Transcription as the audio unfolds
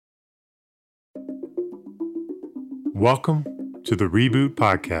Welcome to the Reboot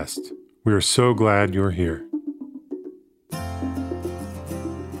Podcast. We are so glad you're here.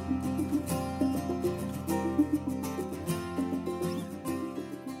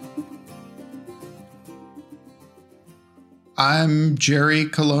 I'm Jerry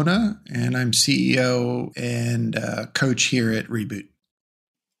Colonna, and I'm CEO and coach here at Reboot.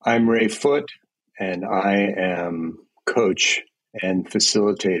 I'm Ray Foote, and I am coach and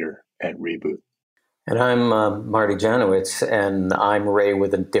facilitator at Reboot. And I'm Marty Janowitz, and I'm Ray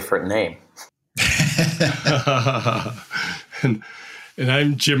with a different name. And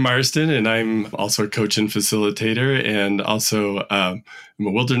I'm Jim Marsden, and I'm also a coach and facilitator, and also I'm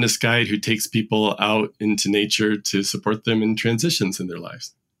a wilderness guide who takes people out into nature to support them in transitions in their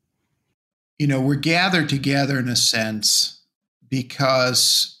lives. You know, we're gathered together in a sense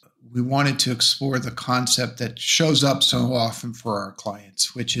because we wanted to explore the concept that shows up so often for our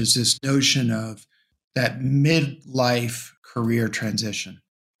clients, which is this notion of that midlife career transition,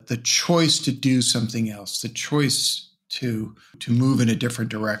 the choice to do something else, the choice to move in a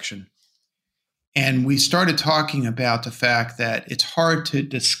different direction. And we started talking about the fact that it's hard to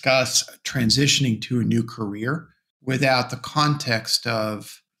discuss transitioning to a new career without the context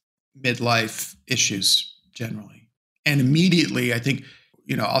of midlife issues generally. And immediately, I think,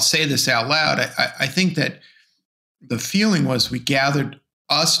 I'll say this out loud. I think that the feeling was we gathered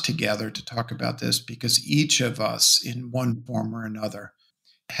us together to talk about this because each of us in one form or another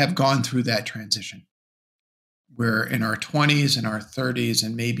have gone through that transition. Where in our 20s and our 30s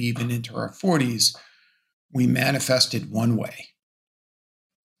and maybe even into our 40s, we manifested one way.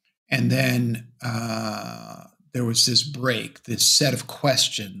 And then there was this break, this set of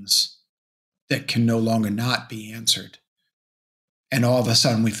questions that can no longer not be answered. And all of a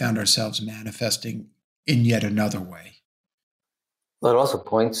sudden we found ourselves manifesting in yet another way. Well, it also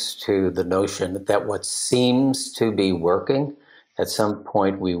points to the notion that what seems to be working, at some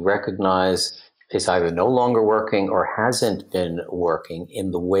point we recognize is either no longer working or hasn't been working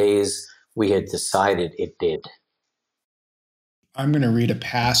in the ways we had decided it did. I'm going to read a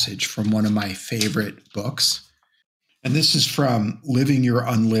passage from one of my favorite books. And this is from Living Your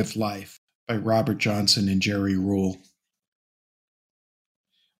Unlived Life by Robert Johnson and Jerry Rule.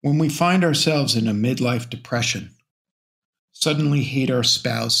 When we find ourselves in a midlife depression, suddenly hate our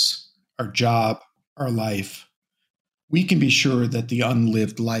spouse, our job, our life, we can be sure that the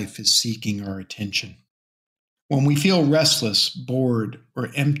unlived life is seeking our attention. When we feel restless, bored, or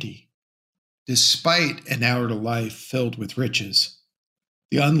empty, despite an outer life filled with riches,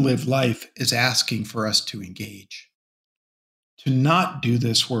 the unlived life is asking for us to engage. To not do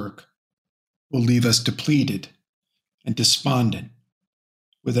this work will leave us depleted and despondent,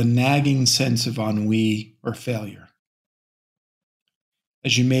 with a nagging sense of ennui or failure.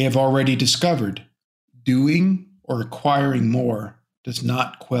 As you may have already discovered, doing or acquiring more does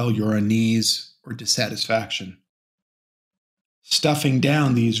not quell your unease or dissatisfaction. Stuffing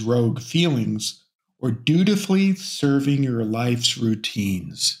down these rogue feelings or dutifully serving your life's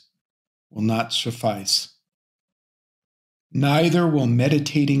routines will not suffice. Neither will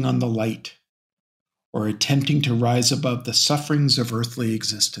meditating on the light or attempting to rise above the sufferings of earthly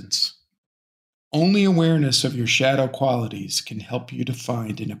existence. Only awareness of your shadow qualities can help you to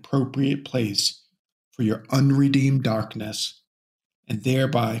find an appropriate place for your unredeemed darkness, and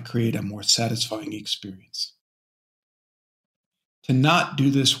thereby create a more satisfying experience. To not do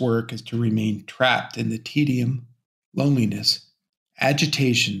this work is to remain trapped in the tedium, loneliness,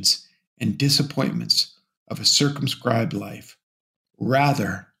 agitations, and disappointments of a circumscribed life,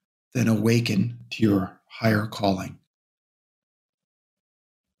 rather than awaken to your higher calling.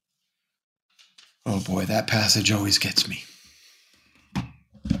 Oh boy, that passage always gets me.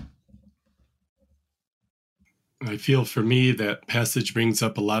 I feel for me that passage brings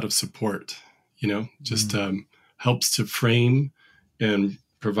up a lot of support, helps to frame and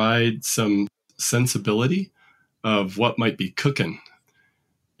provide some sensibility of what might be cooking.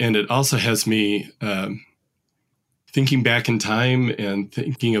 And it also has me thinking back in time and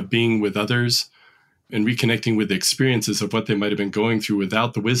thinking of being with others and reconnecting with the experiences of what they might have been going through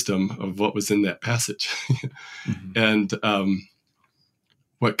without the wisdom of what was in that passage. Mm-hmm. And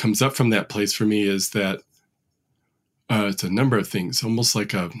what comes up from that place for me is that it's a number of things, almost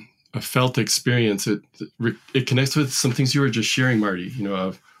like a felt experience. It connects with some things you were just sharing, Marty,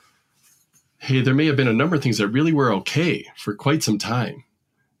 of, hey, there may have been a number of things that really were okay for quite some time.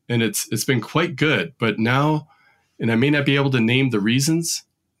 And it's been quite good, but now, and I may not be able to name the reasons,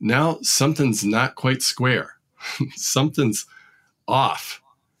 now something's not quite square. Something's off.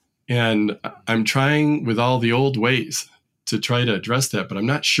 And I'm trying with all the old ways to try to address that, but I'm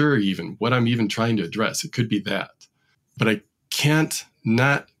not sure even what I'm even trying to address. It could be that, but I can't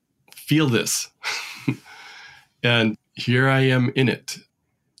not feel this. And here I am in it.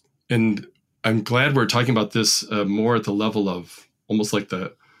 And I'm glad we're talking about this more at the level of almost like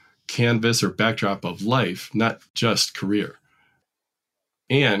the canvas or backdrop of life, not just career.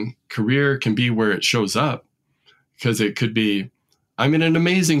 And career can be where it shows up, because it could be, I'm in an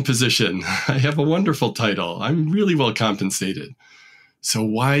amazing position. I have a wonderful title. I'm really well compensated. So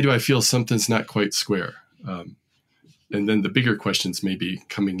why do I feel something's not quite square? And then the bigger questions may be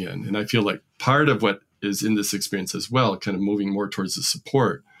coming in. And I feel like part of what is in this experience as well, kind of moving more towards the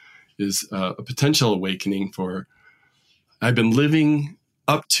support, is a potential awakening for, I've been living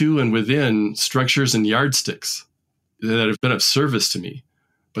up to and within structures and yardsticks that have been of service to me,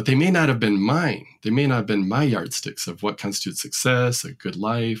 but they may not have been mine. They may not have been my yardsticks of what constitutes success, a good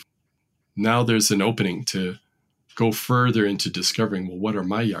life. Now there's an opening to go further into discovering, well, what are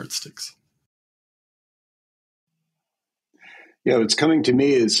my yardsticks? Yeah, what's coming to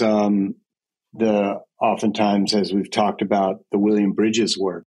me is oftentimes, as we've talked about, the William Bridges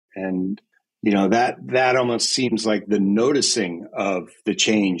work. And, that almost seems like the noticing of the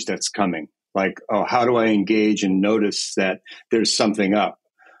change that's coming. Like, oh, how do I engage and notice that there's something up?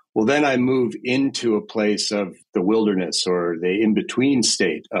 Well, then I move into a place of the wilderness or the in-between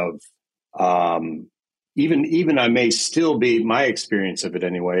state of even I may still be, my experience of it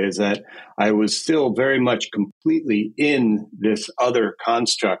anyway, is that I was still very much completely in this other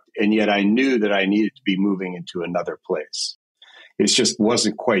construct, and yet I knew that I needed to be moving into another place. It just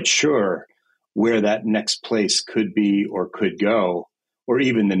wasn't quite sure where that next place could be or could go, or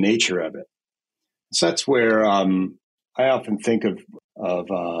even the nature of it. So that's where I often think of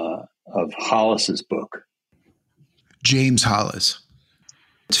Hollis's book. James Hollis.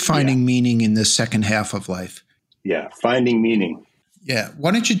 It's finding meaning in the second half of life. Yeah, finding meaning. Yeah.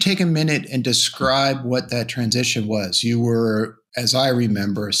 Why don't you take a minute and describe what that transition was? You were, as I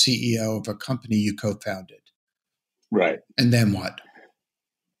remember, a CEO of a company you co-founded. Right. And then what?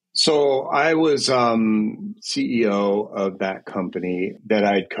 So I was CEO of that company that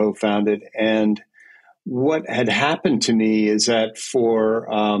I'd co-founded. And what had happened to me is that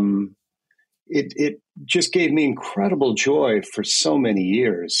it just gave me incredible joy for so many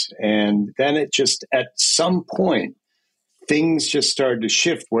years. And then it just, at some point, things just started to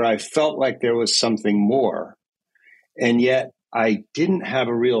shift where I felt like there was something more. And yet I didn't have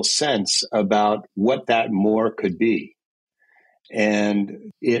a real sense about what that more could be.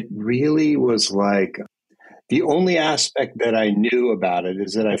 And it really was like, the only aspect that I knew about it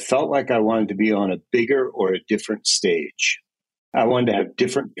is that I felt like I wanted to be on a bigger or a different stage. I wanted to have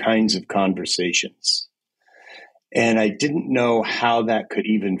different kinds of conversations. And I didn't know how that could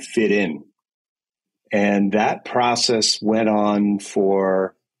even fit in. And that process went on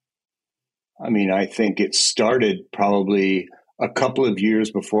for, I think it started probably a couple of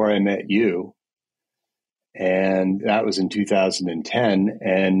years before I met you. And that was in 2010.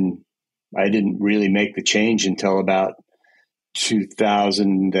 And I didn't really make the change until about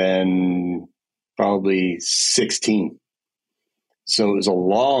 2016. So it was a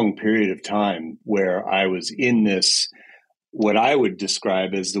long period of time where I was in this, what I would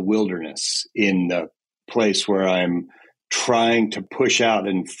describe as the wilderness, in the place where I'm trying to push out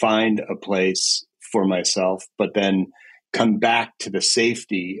and find a place for myself, but then come back to the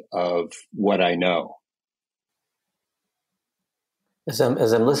safety of what I know. As I'm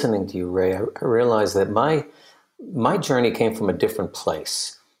listening to you, Ray, I realize that my journey came from a different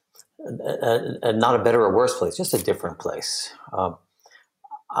place, not a better or worse place, just a different place.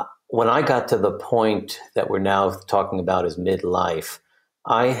 When I got to the point that we're now talking about as midlife,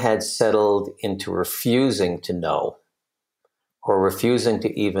 I had settled into refusing to know, or refusing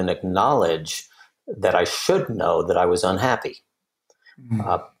to even acknowledge that I should know that I was unhappy.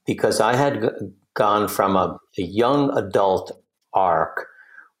 Because I had gone from a young adult arc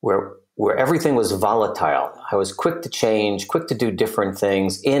where everything was volatile. I was quick to change, quick to do different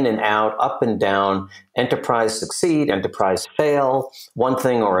things, in and out, up and down, enterprise succeed, enterprise fail, one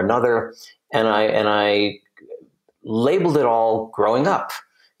thing or another. And I labeled it all growing up,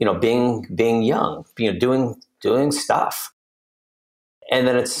 being young, doing stuff. And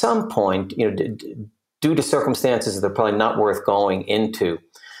then at some point, due to circumstances that are probably not worth going into,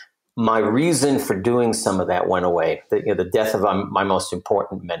 my reason for doing some of that went away. The death of my most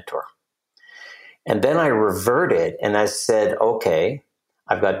important mentor. And then I reverted and I said, okay,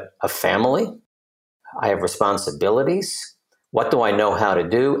 I've got a family. I have responsibilities. What do I know how to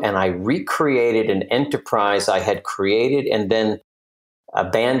do? And I recreated an enterprise I had created and then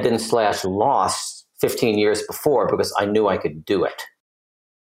abandoned/lost 15 years before because I knew I could do it.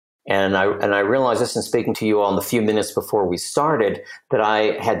 And I realized this in speaking to you all in the few minutes before we started, that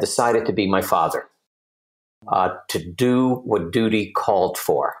I had decided to be my father, to do what duty called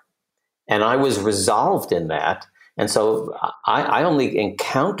for. And I was resolved in that. And so I only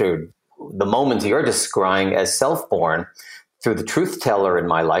encountered the moment you're describing as self-born through the truth teller in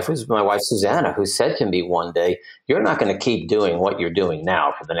my life. It was my wife, Susanna, who said to me one day, "You're not going to keep doing what you're doing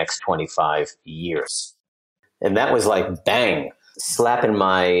now for the next 25 years. And that was like, bang, slap in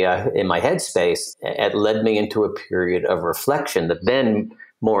my headspace. It led me into a period of reflection that then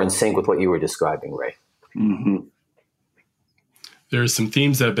more in sync with what you were describing, Ray. Mm-hmm. There are some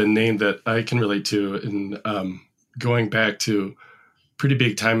themes that have been named that I can relate to in going back to pretty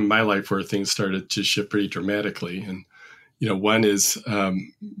big time in my life where things started to shift pretty dramatically. And, one is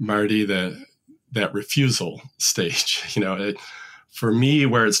Marty, that refusal stage. For me,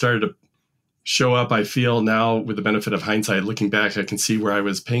 where it started to show up, I feel now with the benefit of hindsight, looking back, I can see where I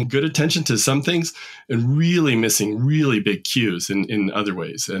was paying good attention to some things and really missing really big cues in other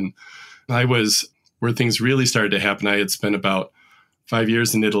ways. And I was, where things really started to happen, I had spent about 5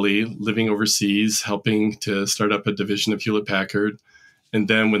 years in Italy, living overseas, helping to start up a division of Hewlett Packard. And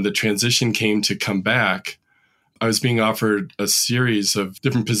then when the transition came to come back, I was being offered a series of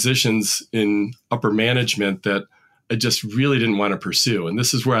different positions in upper management that I just really didn't want to pursue. And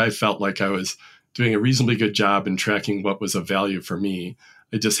this is where I felt like I was doing a reasonably good job in tracking what was of value for me.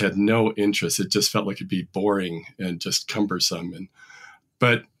 I just had no interest. It just felt like it'd be boring and just cumbersome.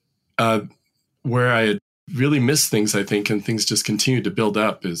 But where I had really missed things, I think, and things just continued to build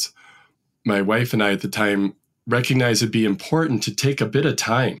up, is my wife and I at the time recognized it'd be important to take a bit of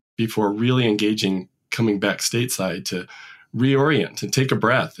time before really engaging, coming back stateside, to reorient and take a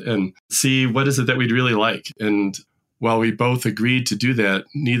breath and see what is it that we'd really like. And while we both agreed to do that,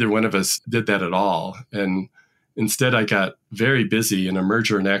 neither one of us did that at all. And instead, I got very busy in a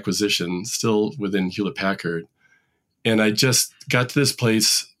merger and acquisition, still within Hewlett Packard. And I just got to this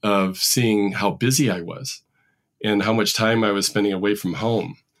place of seeing how busy I was and how much time I was spending away from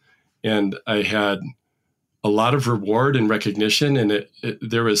home. And I had a lot of reward and recognition. And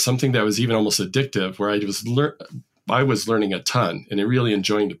there was something that was even almost addictive, where I was learning a ton and really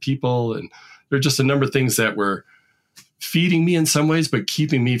enjoying the people. And there were just a number of things that were feeding me in some ways, but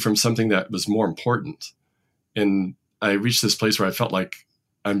keeping me from something that was more important. And I reached this place where I felt like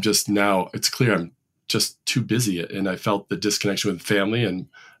it's clear I'm just too busy. And I felt the disconnection with family, and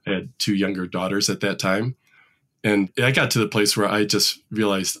I had 2 younger daughters at that time. And I got to the place where I just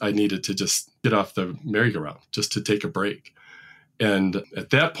realized I needed to just get off the merry-go-round, just to take a break. And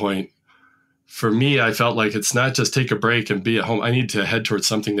at that point, for me, I felt like it's not just take a break and be at home. I need to head towards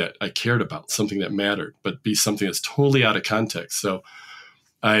something that I cared about, something that mattered, but be something that's totally out of context. So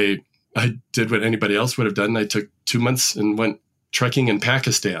I did what anybody else would have done. I took 2 months and went trekking in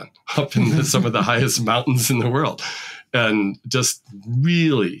Pakistan, up in some of the highest mountains in the world, and just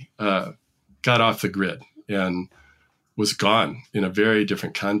really got off the grid and was gone in a very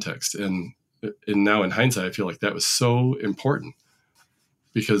different context. And now in hindsight, I feel like that was so important,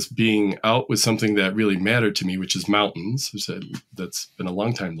 because being out with something that really mattered to me, which is mountains, that's been a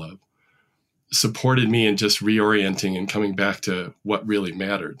long time love, supported me in just reorienting and coming back to what really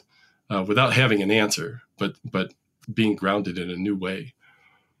mattered, without having an answer, but being grounded in a new way.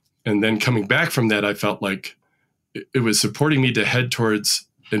 And then coming back from that, I felt like it was supporting me to head towards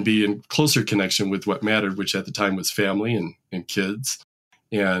and be in closer connection with what mattered, which at the time was family and kids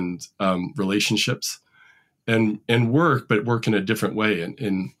and relationships and work, but work in a different way.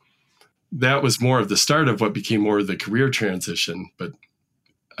 And that was more of the start of what became more of the career transition. But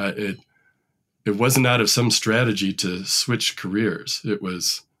it wasn't out of some strategy to switch careers. It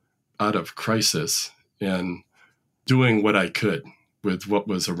was out of crisis and doing what I could with what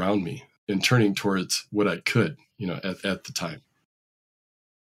was around me and turning towards what I could, at the time.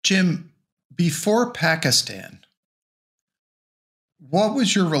 Jim, before Pakistan, what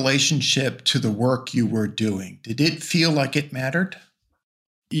was your relationship to the work you were doing? Did it feel like it mattered?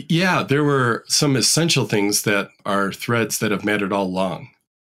 Yeah, there were some essential things that are threads that have mattered all along.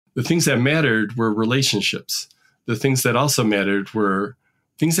 The things that mattered were relationships. The things that also mattered were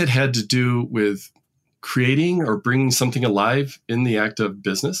things that had to do with creating or bringing something alive in the act of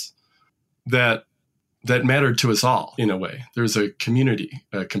business that mattered to us all in a way. There's a community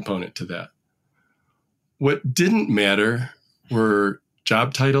component to that. What didn't matter were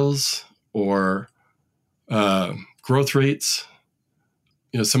job titles or growth rates,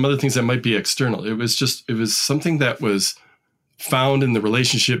 some other things that might be external. It was something that was found in the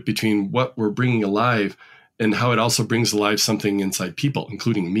relationship between what we're bringing alive and how it also brings alive something inside people,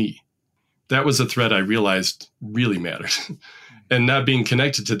 including me. that was a thread I realized really mattered. And not being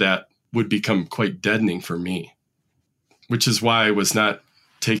connected to that would become quite deadening for me, which is why I was not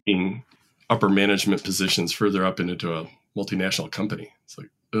taking upper management positions further up into a multinational company. It's like,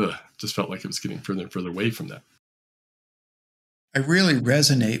 just felt like it was getting further and further away from that. I really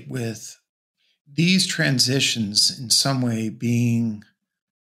resonate with these transitions in some way being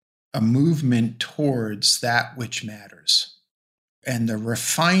a movement towards that which matters and the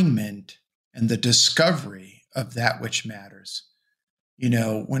refinement and the discovery of that which matters. You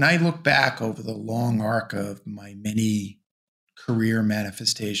know, when I look back over the long arc of my many career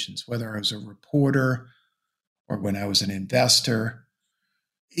manifestations, whether I was a reporter or when I was an investor,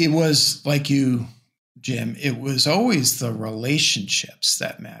 it was like you, Jim, it was always the relationships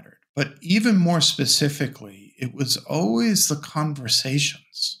that mattered. But even more specifically, it was always the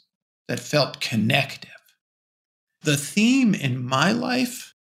conversations that felt connective. The theme in my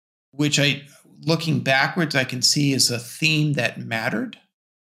life, which looking backwards, I can see as a theme that mattered,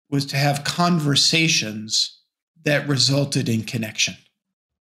 was to have conversations that resulted in connection.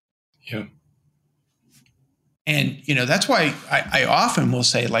 Yeah. And, you know, that's why I often will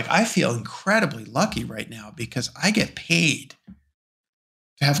say, like, I feel incredibly lucky right now because I get paid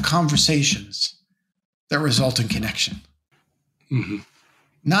to have conversations that result in connection. Mm-hmm.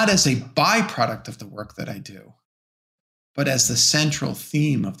 Not as a byproduct of the work that I do, but as the central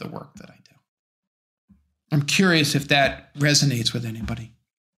theme of the work that I do. I'm curious if that resonates with anybody.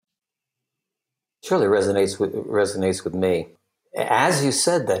 Surely resonates with me. As you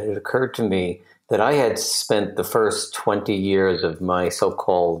said that, it occurred to me that I had spent the first 20 years of my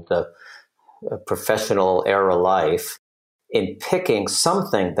so-called professional era life in picking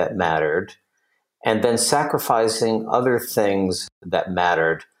something that mattered and then sacrificing other things that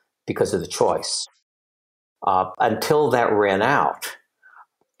mattered because of the choice until that ran out.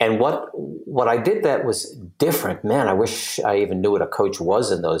 And what I did that was different. Man, I wish I even knew what a coach was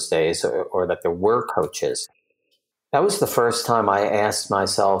in those days or that there were coaches. That was the first time I asked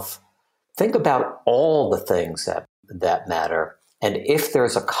myself, think about all the things that matter. And if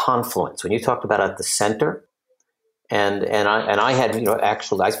there's a confluence, when you talked about at the center, and I had, you know,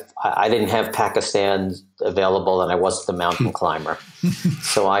 actually, I didn't have Pakistan available and I wasn't a mountain climber.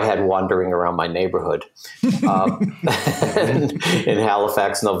 So I had wandering around my neighborhood in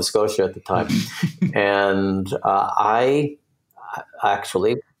Halifax, Nova Scotia at the time. And I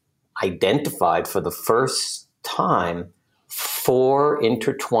actually identified for the first time 4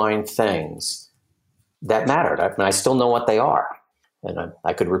 intertwined things that mattered. I mean, I still know what they are. And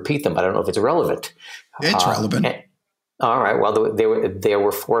I could repeat them. I don't know if it's relevant. It's relevant. All right. Well, there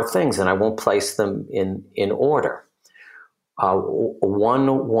were 4 things, and I won't place them in order.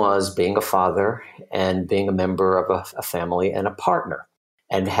 One was being a father and being a member of a family and a partner,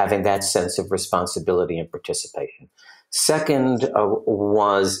 and having that sense of responsibility and participation. Second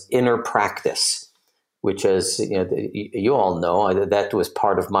was inner practice, which is, you know, you all know that was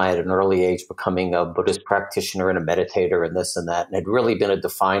part of my, at an early age, becoming a Buddhist practitioner and a meditator and this and that, and had really been a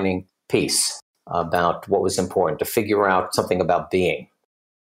defining piece about what was important, to figure out something about being.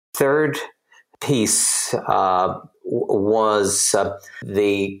 Third piece was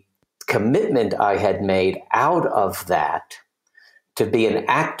the commitment I had made out of that to be an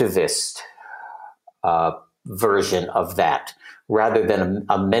activist version of that, rather than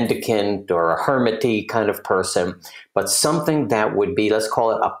a mendicant or a hermity kind of person, but something that would be, let's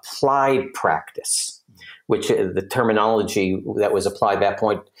call it applied practice, which the terminology that was applied at that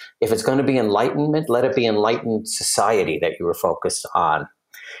point, if it's going to be enlightenment, let it be enlightened society that you were focused on.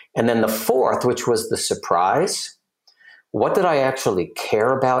 And then the fourth, which was the surprise, what did I actually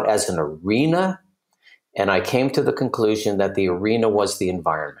care about as an arena? And I came to the conclusion that the arena was the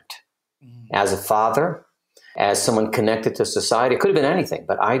environment. As a father, as someone connected to society, it could have been anything,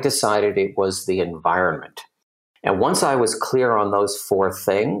 but I decided it was the environment. And once I was clear on those 4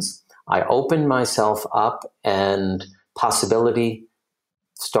 things, I opened myself up and possibility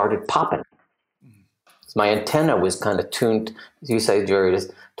started popping. So my antenna was kind of tuned, as you say, Jerry,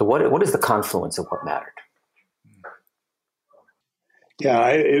 to what is the confluence of what mattered. Yeah,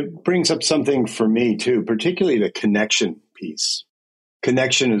 it brings up something for me too, particularly the connection piece.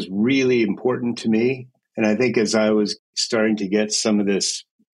 Connection is really important to me. And I think as I was starting to get some of this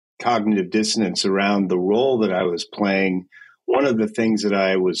cognitive dissonance around the role that I was playing, one of the things that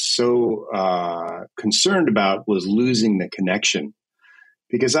I was so concerned about was losing the connection.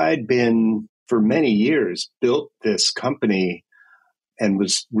 Because I had been, for many years, built this company and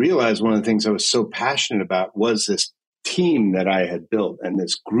realized one of the things I was so passionate about was this team that I had built and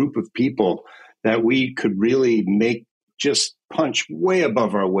this group of people that we could really just punch way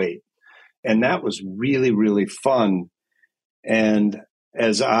above our weight. And that was really, really fun. And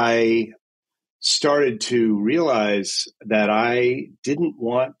as I started to realize that I didn't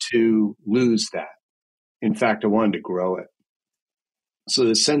want to lose that. In fact, I wanted to grow it. So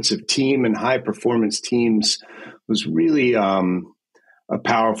the sense of team and high performance teams was really a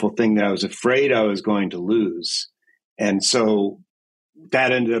powerful thing that I was afraid I was going to lose. And so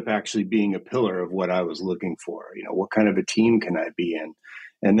that ended up actually being a pillar of what I was looking for. What kind of a team can I be in?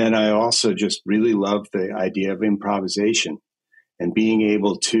 And then I also just really loved the idea of improvisation and being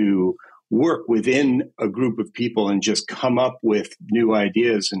able to work within a group of people and just come up with new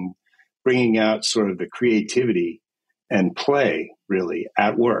ideas and bringing out sort of the creativity and play really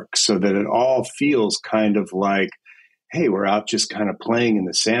at work so that it all feels kind of like, hey, we're out just kind of playing in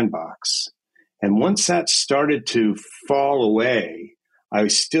the sandbox. And once that started to fall away, I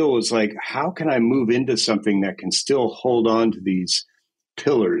still was like, how can I move into something that can still hold on to these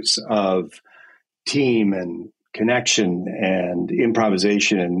pillars of team and connection and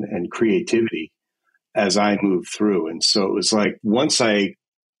improvisation and creativity as I move through? And so it was like, once I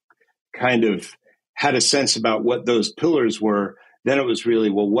kind of had a sense about what those pillars were, then it was really,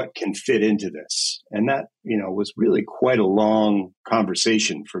 well, what can fit into this? And that, was really quite a long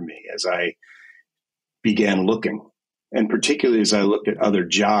conversation for me as I began looking. And particularly as I looked at other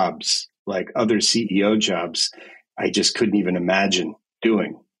jobs, like other CEO jobs, I just couldn't even imagine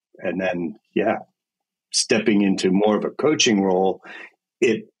doing. And then, stepping into more of a coaching role,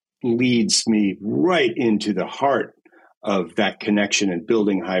 it leads me right into the heart of that connection and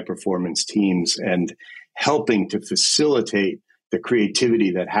building high performance teams and helping to facilitate the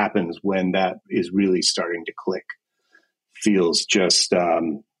creativity that happens when that is really starting to click. Feels just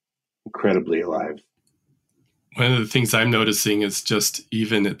incredibly alive. One of the things I'm noticing is just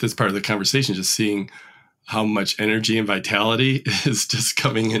even at this part of the conversation, just seeing how much energy and vitality is just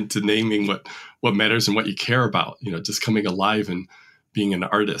coming into naming what matters and what you care about, just coming alive and being an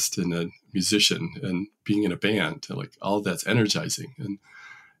artist and a musician and being in a band, like all of that's energizing and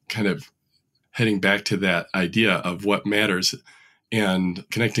kind of heading back to that idea of what matters and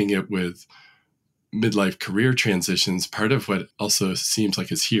connecting it with midlife career transitions. Part of what also seems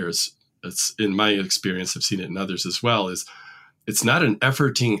like is here is, it's in my experience, I've seen it in others as well, is it's not an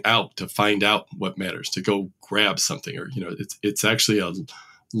efforting out to find out what matters, to go grab something, or, it's actually a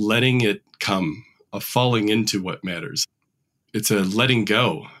letting it come, a falling into what matters. It's a letting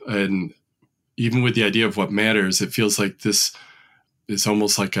go. And even with the idea of what matters, it feels like this is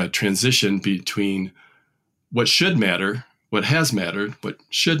almost like a transition between what should matter, what has mattered, what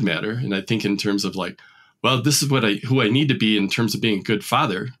should matter. And I think in terms of like, well, this is who I need to be in terms of being a good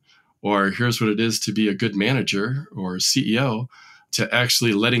father, or here's what it is to be a good manager or CEO, to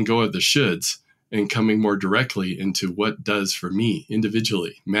actually letting go of the shoulds and coming more directly into what does for me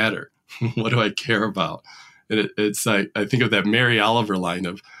individually matter. What do I care about? And it's like, I think of that Mary Oliver line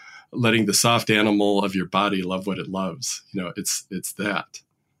of letting the soft animal of your body love what it loves. It's that.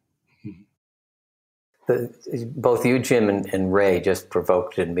 Both you, Jim, and Ray just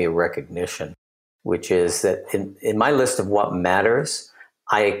provoked in me a recognition, which is that in my list of what matters,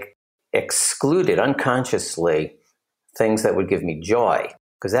 I excluded unconsciously things that would give me joy,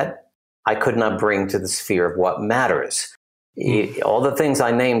 because that I could not bring to the sphere of what matters. All the things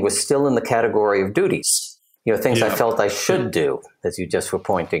I named were still in the category of duties, things I felt I should do, as you just were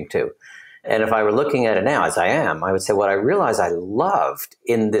pointing to. And if I were looking at it now, as I am, I would say what I realized I loved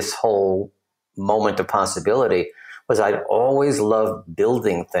in this whole moment of possibility was I'd always loved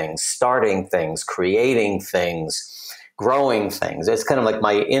building things, starting things, creating things, growing things. It's kind of like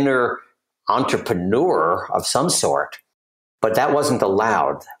my inner entrepreneur of some sort, but that wasn't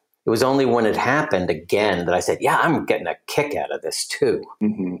allowed. It was only when it happened again that I said, yeah, I'm getting a kick out of this too.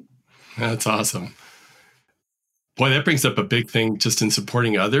 Mm-hmm. That's awesome. Boy, that brings up a big thing just in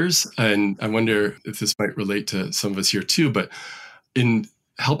supporting others. And I wonder if this might relate to some of us here too, but in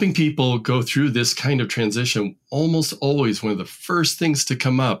helping people go through this kind of transition, almost always one of the first things to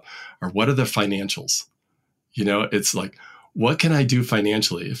come up are, what are the financials? It's like, what can I do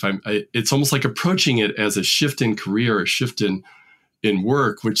financially? It's almost like approaching it as a shift in career, a shift in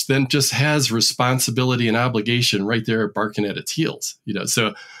work, which then just has responsibility and obligation right there barking at its heels.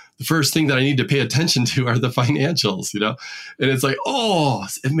 So the first thing that I need to pay attention to are the financials, and it's like, oh,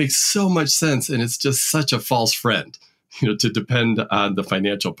 it makes so much sense. And it's just such a false friend, to depend on the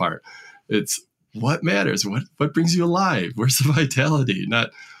financial part. It's what matters, what brings you alive? Where's the vitality?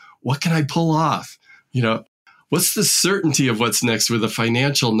 Not what can I pull off? What's the certainty of what's next with a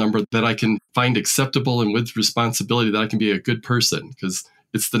financial number that I can find acceptable and with responsibility that I can be a good person? Because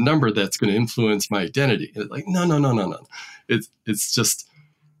it's the number that's going to influence my identity. And it's like, no.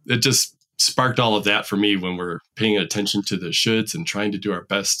 It just sparked all of that for me when we're paying attention to the shoulds and trying to do our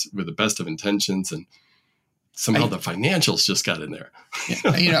best with the best of intentions. And somehow the financials just got in there.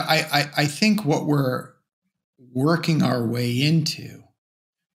 I think what we're working our way into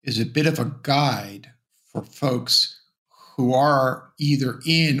is a bit of a guide for folks who are either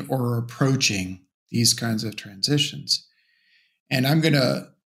in or approaching these kinds of transitions. And I'm going to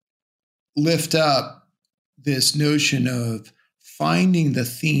lift up this notion of finding the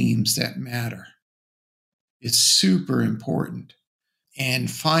themes that matter. It's super important. And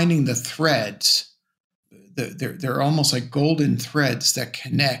finding the threads, they're almost like golden threads that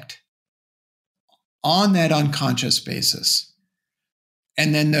connect on that unconscious basis.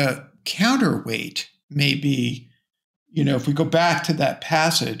 And then the counterweight may be, if we go back to that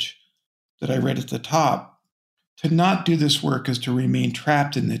passage that I read at the top, to not do this work is to remain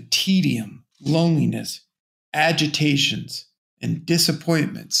trapped in the tedium, loneliness, agitations, and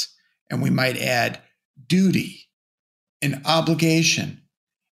disappointments. And we might add duty and obligation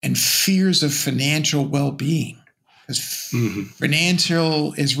and fears of financial well-being. Because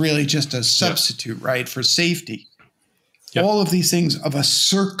financial is really just a substitute, right, for safety. Yep. All of these things of a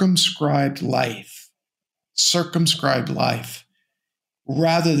circumscribed life,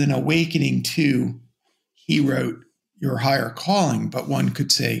 rather than awakening to, he wrote, your higher calling, but one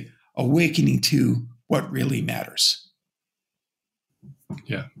could say awakening to what really matters.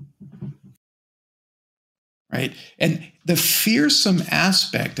 Yeah. Right. And the fearsome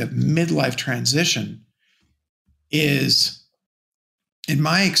aspect of midlife transition is, in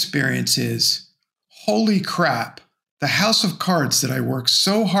my experience, is, holy crap, the house of cards that I worked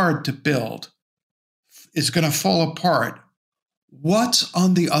so hard to build is going to fall apart. What's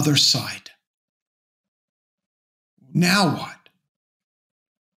on the other side? Now what?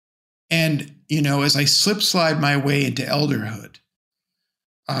 And, as I slide my way into elderhood,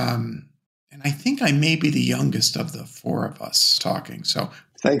 and I think I may be the youngest of the four of us talking. So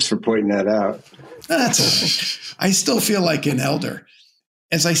thanks for pointing that out. That's all right. I still feel like an elder.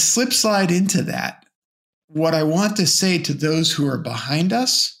 As I slide into that, what I want to say to those who are behind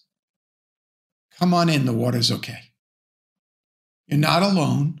us, come on in, the water's okay. You're not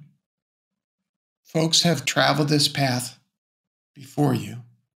alone. Folks have traveled this path before you.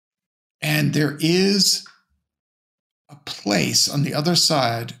 And there is a place on the other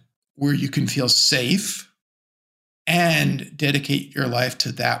side where you can feel safe and dedicate your life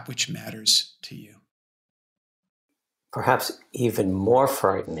to that which matters to you. Perhaps even more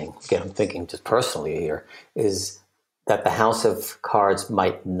frightening, again, I'm thinking just personally here, is that the house of cards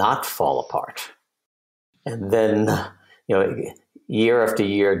might not fall apart. And then, year after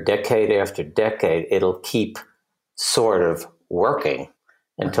year, decade after decade, it'll keep sort of working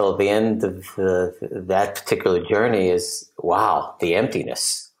until the end of that particular journey is, wow, the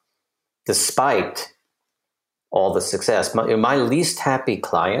emptiness. Despite all the success. My least happy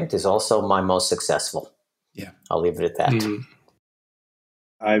client is also my most successful. Yeah. I'll leave it at that. Mm-hmm.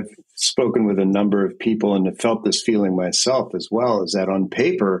 I've spoken with a number of people and have felt this feeling myself as well, is that on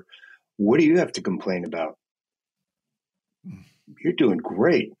paper, what do you have to complain about? You're doing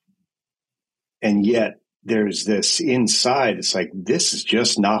great. And yet there's this inside, it's like, this is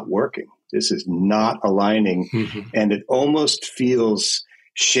just not working. This is not aligning. Mm-hmm. And it almost feels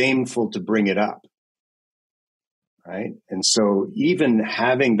shameful to bring it up. Right. And so even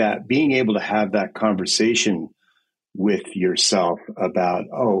having that, being able to have that conversation with yourself about,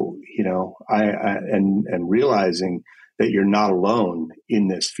 and realizing that you're not alone in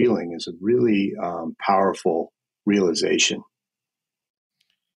this feeling is a really powerful realization.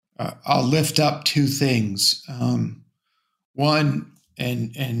 I'll lift up two things. One,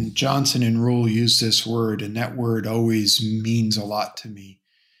 and Johnson and Rule use this word, and that word always means a lot to me.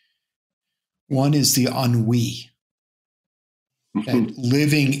 One is the ennui. That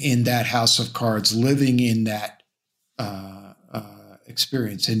living in that house of cards, living in that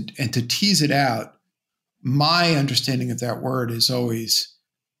experience. And to tease it out, my understanding of that word is always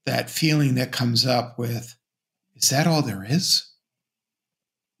that feeling that comes up with, is that all there is?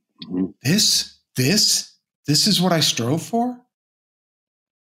 Mm-hmm. This is what I strove for?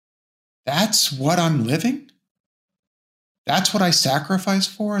 That's what I'm living? That's what I sacrificed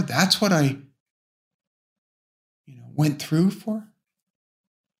for? That's what I went through for?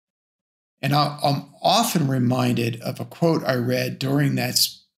 And I'm often reminded of a quote I read during that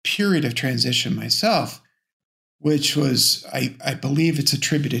period of transition myself, which was, I believe it's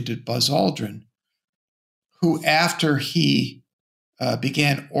attributed to Buzz Aldrin, who after he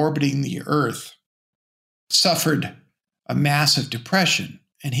began orbiting the Earth, suffered a massive depression.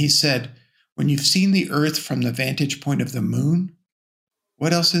 And he said, when you've seen the Earth from the vantage point of the moon,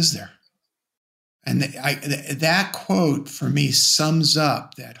 what else is there? And that quote for me sums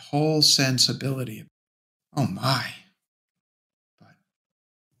up that whole sensibility. Oh my.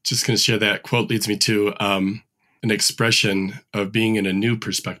 Just going to share that quote leads me to an expression of being in a new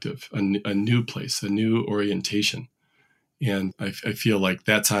perspective, a new place, a new orientation. And I feel like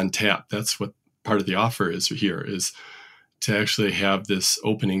that's on tap. That's what part of the offer is here, is to actually have this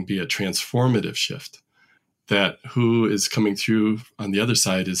opening be a transformative shift, that who is coming through on the other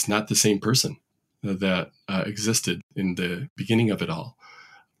side is not the same person that existed in the beginning of it all.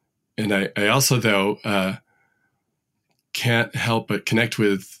 And I also, though, can't help but connect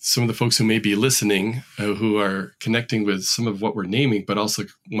with some of the folks who may be listening, who are connecting with some of what we're naming, but also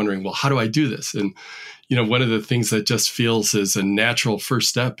wondering, well, how do I do this? And, one of the things that just feels as a natural first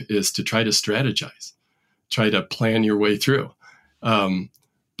step is to try to strategize, try to plan your way through.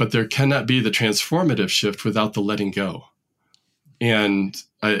 But there cannot be the transformative shift without the letting go. And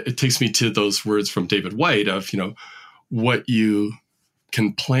it takes me to those words from David White of, what you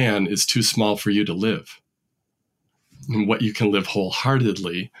can plan is too small for you to live. And what you can live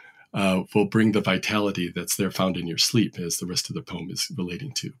wholeheartedly will bring the vitality that's there found in your sleep, as the rest of the poem is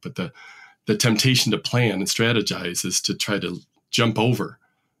relating to. But the temptation to plan and strategize is to try to jump over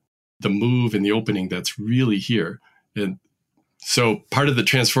the move and the opening that's really here. And so part of the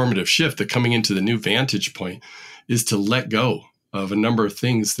transformative shift, the coming into the new vantage point, is to let go of a number of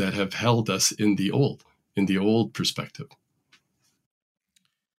things that have held us in the old perspective.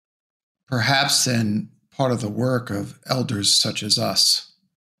 Perhaps then part of the work of elders such as us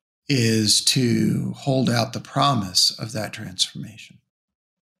is to hold out the promise of that transformation,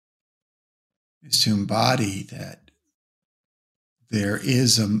 is to embody that there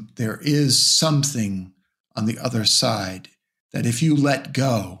is something on the other side, that if you let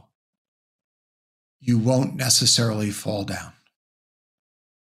go, you won't necessarily fall down.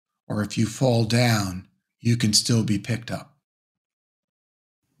 Or if you fall down, you can still be picked up.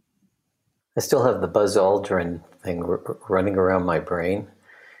 I still have the Buzz Aldrin thing running around my brain.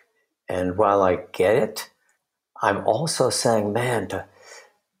 And while I get it, I'm also saying, man,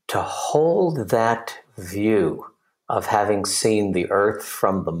 to hold that view of having seen the Earth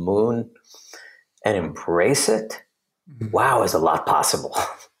from the moon and embrace it, wow, is a lot possible.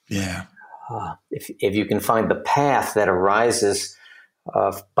 Yeah. If you can find the path that arises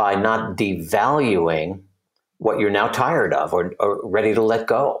by not devaluing what you're now tired of or ready to let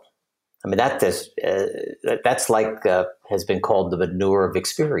go. I mean, that's like has been called the manure of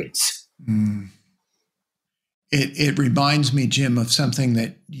experience. Mm. It reminds me, Jim, of something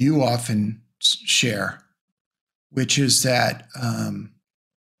that you often share, which is that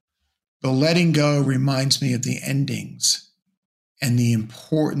the letting go reminds me of the endings and the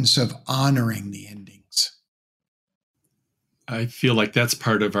importance of honoring the endings. I feel like that's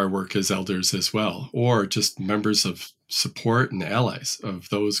part of our work as elders as well, or just members of support and allies of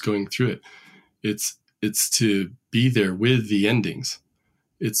those going through it. It's to be there with the endings.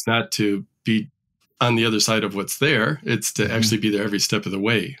 It's not to be on the other side of what's there. It's to actually be there every step of the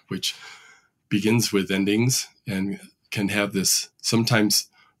way, which begins with endings and can have this sometimes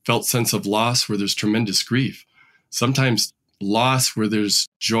felt sense of loss where there's tremendous grief, sometimes loss where there's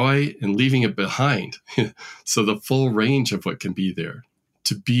joy and leaving it behind. So the full range of what can be there,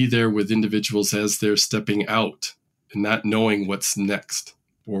 to be there with individuals as they're stepping out and not knowing what's next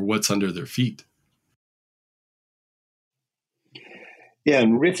or what's under their feet. Yeah,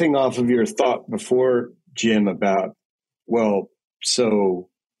 and riffing off of your thought before, Jim, about, well, so,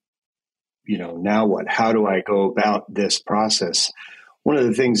 now what? How do I go about this process? One of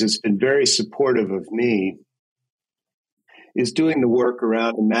the things that's been very supportive of me is doing the work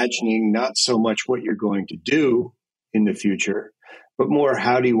around imagining not so much what you're going to do in the future, but more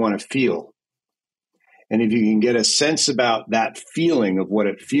how do you want to feel? And if you can get a sense about that feeling of what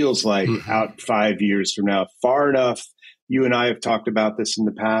it feels like out 5 years from now, far enough, you and I have talked about this in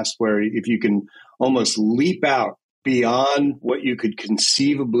the past, where if you can almost leap out beyond what you could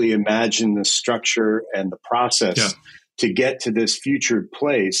conceivably imagine the structure and the process to get to this future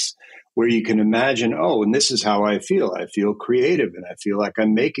place where you can imagine, oh, and this is how I feel. I feel creative and I feel like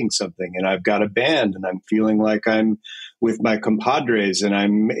I'm making something and I've got a band and I'm feeling like I'm with my compadres and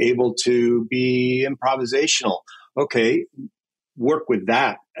I'm able to be improvisational. Okay, work with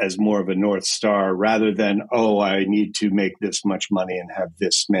that as more of a North Star rather than, oh, I need to make this much money and have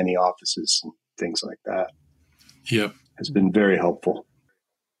this many offices and things like that. Yep. Has been very helpful.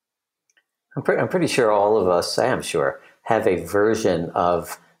 I'm pretty sure all of us, I am sure, have a version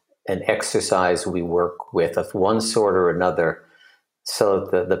of an exercise we work with of one sort or another, so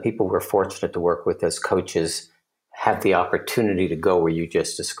the people we're fortunate to work with as coaches have the opportunity to go where you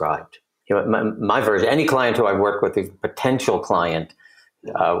just described. my version, any client who I've worked with, a potential client,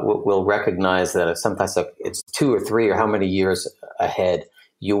 will recognize that sometimes it's 2 or 3 or how many years ahead.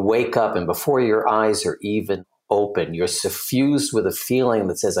 You wake up and before your eyes are even open, you're suffused with a feeling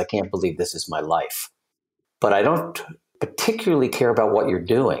that says, I can't believe this is my life. But I don't particularly care about what you're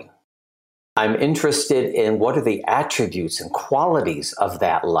doing. I'm interested in what are the attributes and qualities of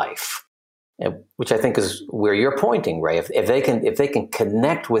that life, which I think is where you're pointing, Ray. If they can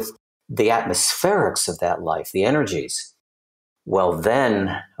connect with the atmospherics of that life, the energies, well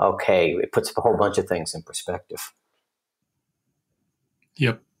then, okay, it puts a whole bunch of things in perspective.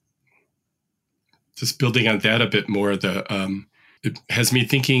 Yep. Just building on that a bit more, it has me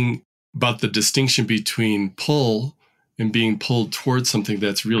thinking about the distinction between pull and being pulled towards something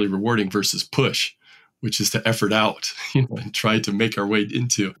that's really rewarding versus push, which is to effort out, and try to make our way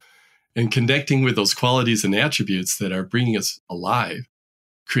into. And connecting with those qualities and attributes that are bringing us alive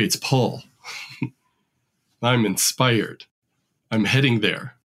creates pull. I'm inspired. I'm heading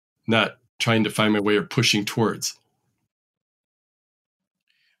there, not trying to find my way or pushing towards.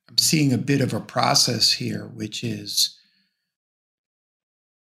 I'm seeing a bit of a process here, which is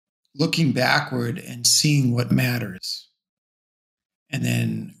looking backward and seeing what matters, and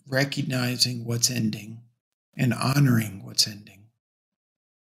then recognizing what's ending and honoring what's ending,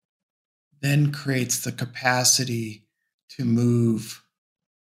 then creates the capacity to move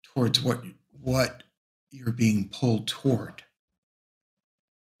towards what you're being pulled toward.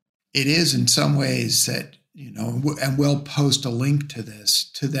 It is in some ways that, and we'll post a link to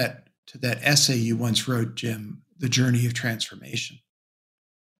this, to that essay you once wrote, Jim, The Journey of Transformation.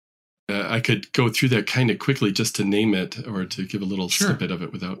 I could go through that kind of quickly just to name it or to give a little snippet of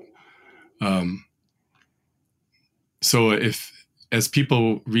it without. So as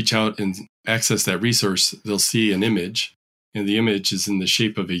people reach out and access that resource, they'll see an image, and the image is in the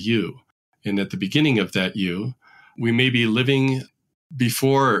shape of a U. And at the beginning of that U, we may be living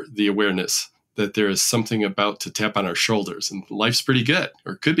before the awareness that there is something about to tap on our shoulders, and life's pretty good,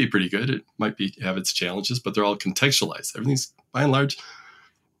 or could be pretty good. It might have its challenges, but they're all contextualized. Everything's by and large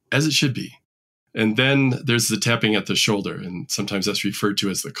as it should be. And then there's the tapping at the shoulder, and sometimes that's referred to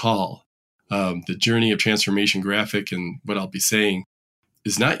as the call. The Journey of Transformation graphic and what I'll be saying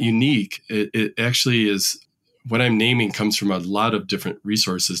is not unique. It actually is, what I'm naming comes from a lot of different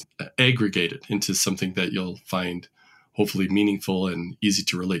resources aggregated into something that you'll find hopefully meaningful and easy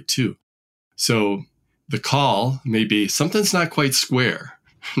to relate to. So the call may be something's not quite square,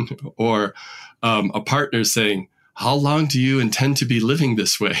 or a partner saying, how long do you intend to be living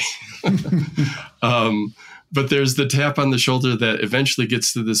this way? But there's the tap on the shoulder that eventually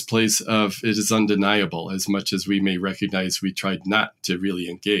gets to this place of it is undeniable, as much as we may recognize we tried not to really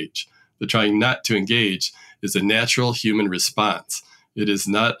engage. The trying not to engage is a natural human response. It is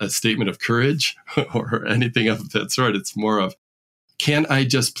not a statement of courage or anything of that sort. It's more of, can I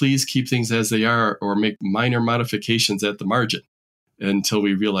just please keep things as they are or make minor modifications at the margin until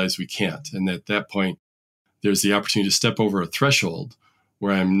we realize we can't? And at that point, there's the opportunity to step over a threshold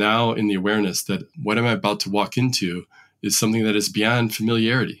where I'm now in the awareness that what I'm about to walk into is something that is beyond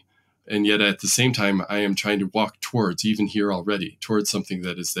familiarity. And yet at the same time, I am trying to walk towards, even here already, towards something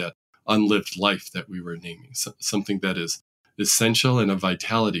that is that unlived life that we were naming, something that is essential and a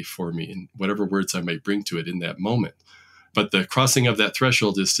vitality for me in whatever words I might bring to it in that moment. But the crossing of that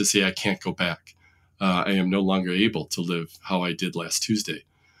threshold is to say, I can't go back. I am no longer able to live how I did last Tuesday.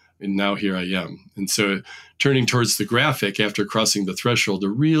 And now here I am. And so turning towards the graphic after crossing the threshold to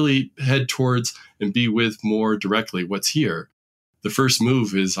really head towards and be with more directly what's here. The first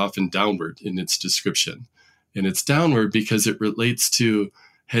move is often downward in its description. And it's downward because it relates to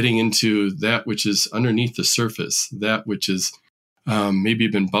heading into that which is underneath the surface, that which is maybe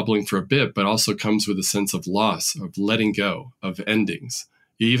been bubbling for a bit, but also comes with a sense of loss, of letting go, of endings,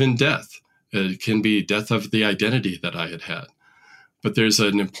 even death. It can be death of the identity that I had. But there's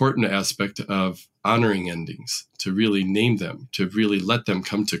an important aspect of honoring endings, to really name them, to really let them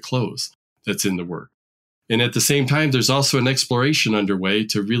come to close that's in the work. And at the same time, there's also an exploration underway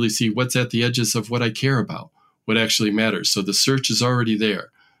to really see what's at the edges of what I care about, what actually matters. So the search is already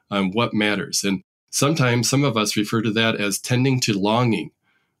there on what matters. And sometimes some of us refer to that as tending to longing.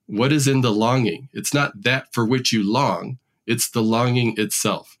 What is in the longing? It's not that for which you long, it's the longing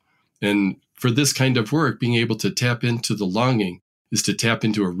itself. And for this kind of work, being able to tap into the longing is to tap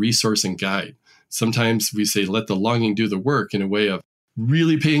into a resource and guide. Sometimes we say, let the longing do the work, in a way of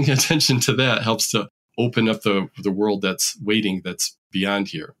really paying attention to that helps to open up the world that's waiting, that's beyond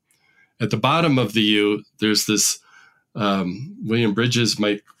here. At the bottom of the U, there's this William Bridges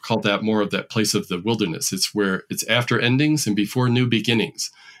might call that more of that place of the wilderness. It's where it's after endings and before new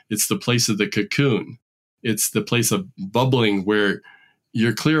beginnings. It's the place of the cocoon. It's the place of bubbling where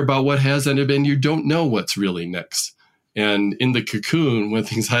you're clear about what has ended and you don't know what's really next. And in the cocoon, one of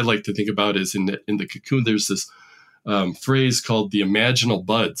the things I like to think about is in the cocoon, there's this phrase called the imaginal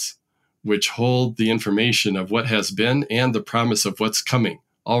buds, which hold the information of what has been and the promise of what's coming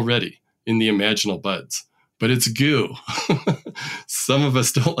already in the imaginal buds. But it's goo. Some of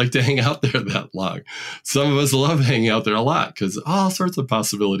us don't like to hang out there that long. Some of us love hanging out there a lot because all sorts of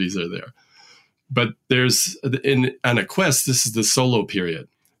possibilities are there. But on a quest, this is the solo period.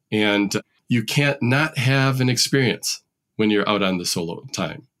 And you can't not have an experience when you're out on the solo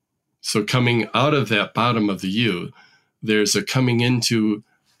time. So coming out of that bottom of the U, there's a coming into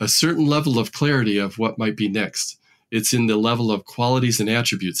a certain level of clarity of what might be next. It's in the level of qualities and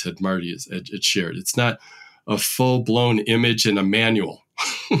attributes that Marty had shared. It's not a full-blown image in a manual.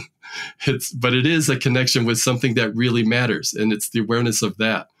 But it is a connection with something that really matters, and it's the awareness of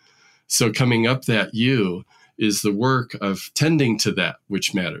that. So coming up that U is the work of tending to that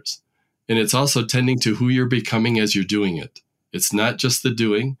which matters. And it's also tending to who you're becoming as you're doing it. It's not just the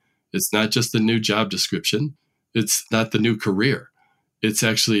doing. It's not just the new job description. It's not the new career. It's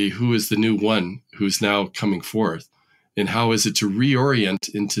actually who is the new one who's now coming forth, and how is it to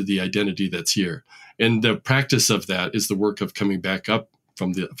reorient into the identity that's here. And the practice of that is the work of coming back up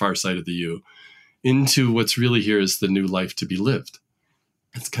from the far side of the U into what's really here is the new life to be lived.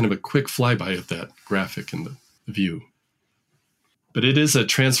 It's kind of a quick flyby of that graphic in the view. But it is a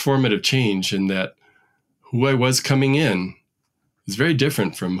transformative change in that who I was coming in is very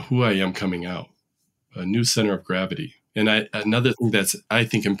different from who I am coming out, a new center of gravity. And another thing that's, I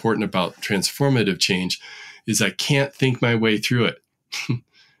think, important about transformative change is I can't think my way through it.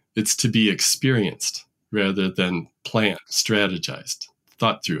 It's to be experienced rather than planned, strategized,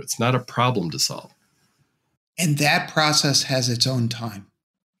 thought through. It's not a problem to solve. And that process has its own time.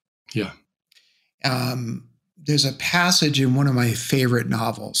 Yeah. There's a passage in one of my favorite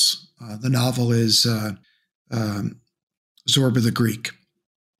novels. The novel is Zorba the Greek.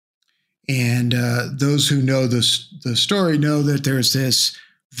 And those who know the story know that there's this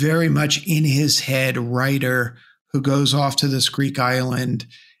very much in his head writer who goes off to this Greek island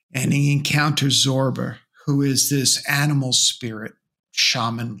and he encounters Zorba, who is this animal spirit,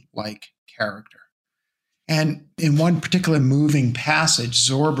 shaman-like character. And in one particular moving passage,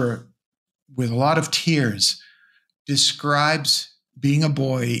 Zorba, with a lot of tears, describes being a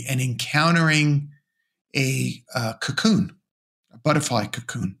boy and encountering a cocoon, a butterfly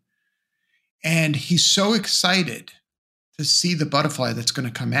cocoon. And he's so excited to see the butterfly that's going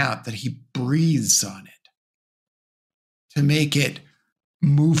to come out that he breathes on it to make it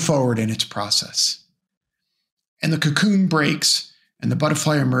move forward in its process. And the cocoon breaks and the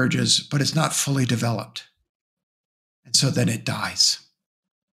butterfly emerges, but it's not fully developed. And so then it dies.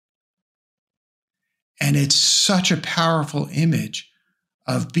 And it's such a powerful image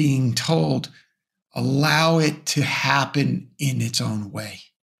of being told, allow it to happen in its own way.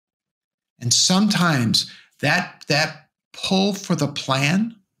 And sometimes that pull for the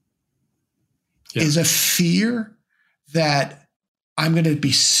plan is a fear that I'm going to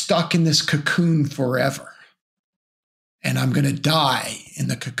be stuck in this cocoon forever and I'm going to die in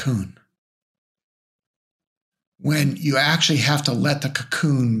the cocoon. When you actually have to let the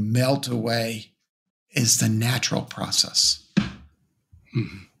cocoon melt away is the natural process.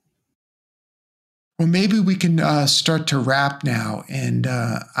 Mm-hmm. Well, maybe we can start to wrap now, and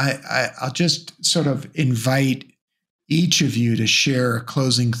I'll just sort of invite each of you to share a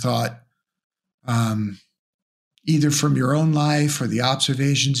closing thought, either from your own life or the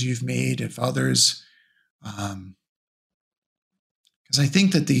observations you've made of others. Because I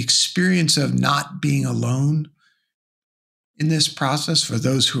think that the experience of not being alone in this process for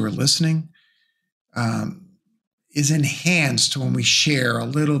those who are listening is enhanced when we share a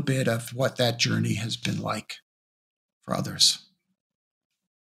little bit of what that journey has been like for others.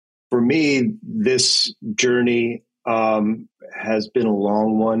 For me, this journey has been a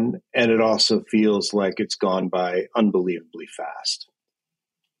long one, and it also feels like it's gone by unbelievably fast.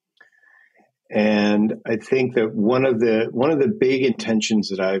 And I think that one of the big intentions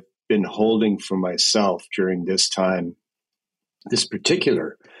that I've been holding for myself during this time, this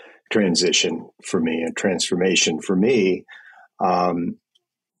particular transition for me, a transformation for me,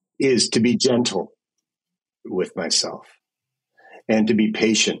 is to be gentle with myself and to be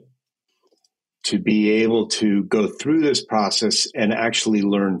patient, to be able to go through this process and actually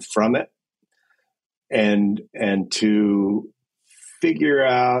learn from it, and to figure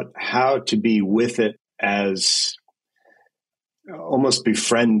out how to be with it as almost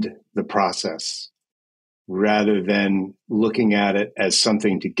befriend the process rather than looking at it as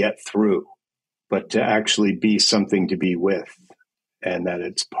something to get through, but to actually be something to be with, and that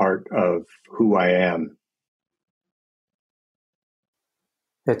it's part of who I am.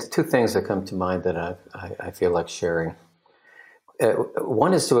 There's two things that come to mind that I feel like sharing.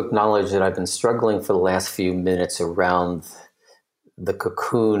 One is to acknowledge that I've been struggling for the last few minutes around the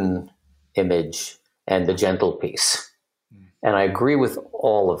cocoon image and the gentle piece. And I agree with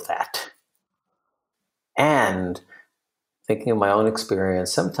all of that. And thinking of my own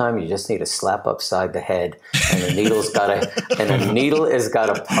experience, sometimes you just need a slap upside the head, and a needle has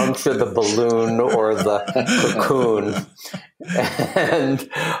got to puncture the balloon or the cocoon, and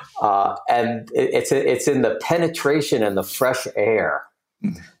it's in the penetration and the fresh air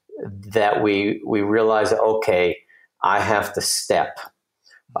that we realize, okay, I have to step.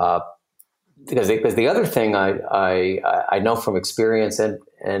 Because the other thing I know from experience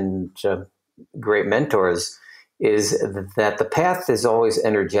and great mentors is that the path is always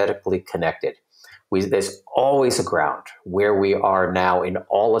energetically connected. There's always a ground where we are now in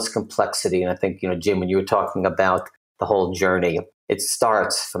all its complexity. And I think, Jim, when you were talking about the whole journey, it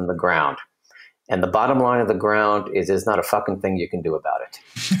starts from the ground. And the bottom line of the ground is there's not a fucking thing you can do about it.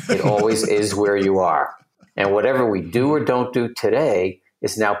 It always is where you are. And whatever we do or don't do today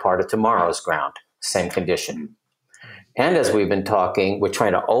is now part of tomorrow's ground, same condition. And as we've been talking, we're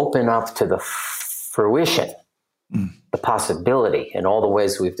trying to open up to the fruition, the possibility in all the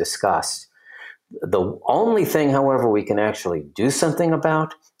ways we've discussed. The only thing, however, we can actually do something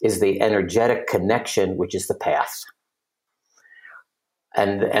about is the energetic connection, which is the path.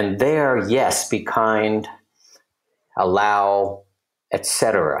 And there, yes, be kind, allow,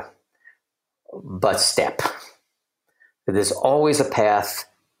 etc., but step. There's always a path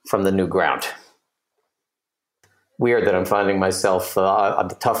from the new ground. Weird that I'm finding myself on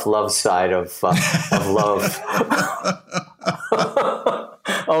the tough love side of love.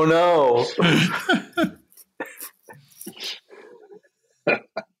 Oh no!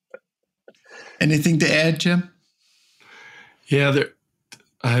 Anything to add, Jim? Yeah,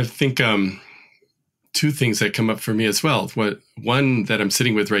 I think two things that come up for me as well. One that I'm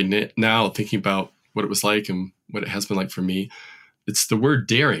sitting with right now, thinking about what it was like and what it has been like for me. It's the word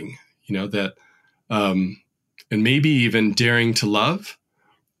daring. That. And maybe even daring to love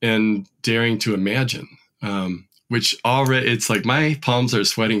and daring to imagine, which already, it's like my palms are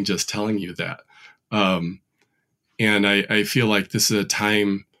sweating just telling you that. And I feel like this is a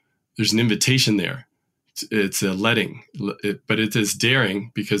time, there's an invitation there. It's a letting, but it is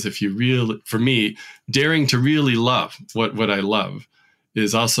daring, because for me, daring to really love what I love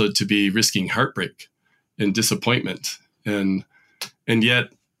is also to be risking heartbreak and disappointment. And yet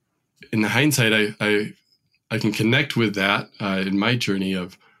in hindsight, I can connect with that in my journey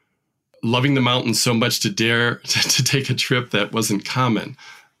of loving the mountains so much to dare to take a trip that wasn't common.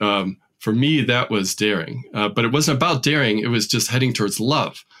 For me, that was daring. But it wasn't about daring. It was just heading towards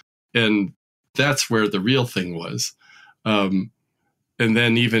love. And that's where the real thing was. And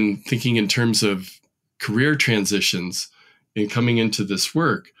then even thinking in terms of career transitions and coming into this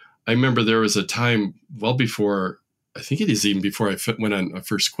work, I remember there was a time well before, I think it is even before I went on a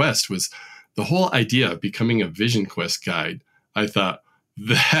first quest, was the whole idea of becoming a Vision Quest guide. I thought,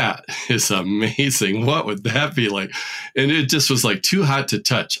 that is amazing. What would that be like? And it just was like too hot to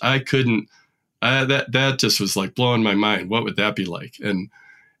touch. I couldn't, that just was like blowing my mind. What would that be like? And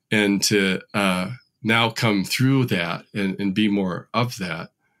to now come through that and be more of that,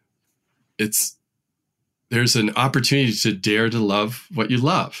 there's an opportunity to dare to love what you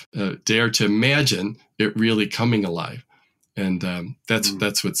love, dare to imagine it really coming alive. And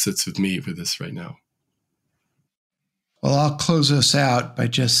that's what sits with me with this right now. Well, I'll close us out by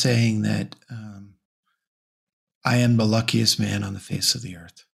just saying that I am the luckiest man on the face of the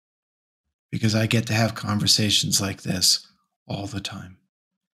earth, because I get to have conversations like this all the time.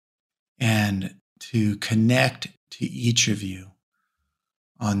 And to connect to each of you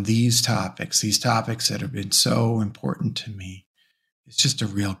on these topics that have been so important to me, it's just a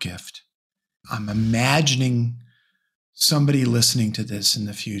real gift. I'm imagining somebody listening to this in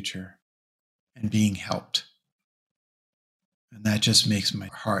the future and being helped. And that just makes my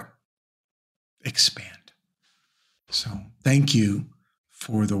heart expand. So thank you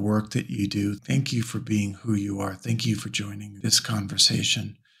for the work that you do. Thank you for being who you are. Thank you for joining this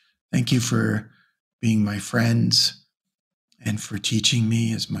conversation. Thank you for being my friends and for teaching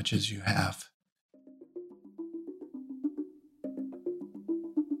me as much as you have.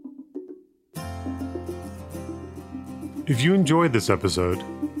 If you enjoyed this episode,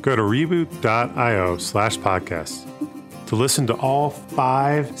 go to reboot.io/podcast. to listen to all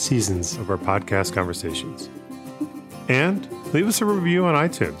 5 seasons of our podcast conversations. And leave us a review on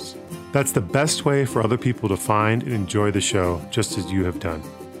iTunes. That's the best way for other people to find and enjoy the show, just as you have done.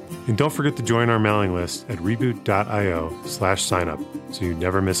 And don't forget to join our mailing list at reboot.io/signup so you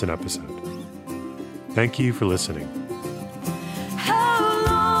never miss an episode. Thank you for listening. How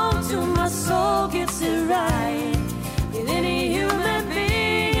long till my soul gets it right? Did any human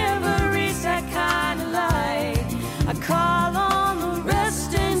being ever reach that kind of light? I call on the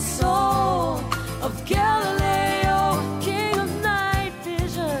resting soul of Galileo, king of night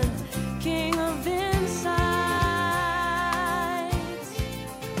vision, king of insights.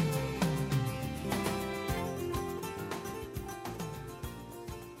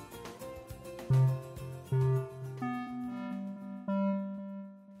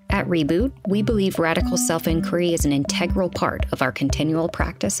 At Reboot, we believe radical self-inquiry is an integral part of our continual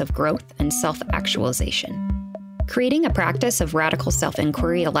practice of growth and self-actualization. Creating a practice of radical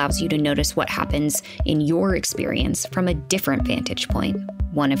self-inquiry allows you to notice what happens in your experience from a different vantage point,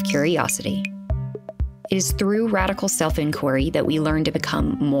 one of curiosity. It is through radical self-inquiry that we learn to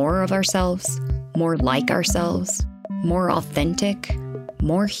become more of ourselves, more like ourselves, more authentic,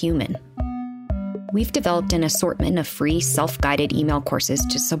 more human. We've developed an assortment of free self-guided email courses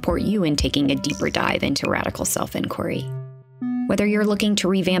to support you in taking a deeper dive into radical self-inquiry. Whether you're looking to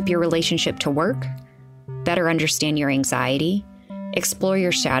revamp your relationship to work, better understand your anxiety, explore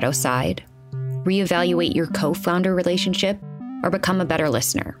your shadow side, reevaluate your co-founder relationship, or become a better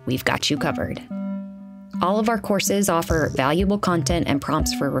listener, we've got you covered. All of our courses offer valuable content and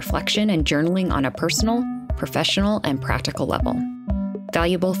prompts for reflection and journaling on a personal, professional, and practical level.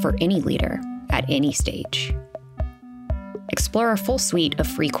 Valuable for any leader at any stage. Explore our full suite of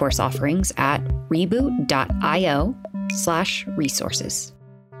free course offerings at reboot.io/resources.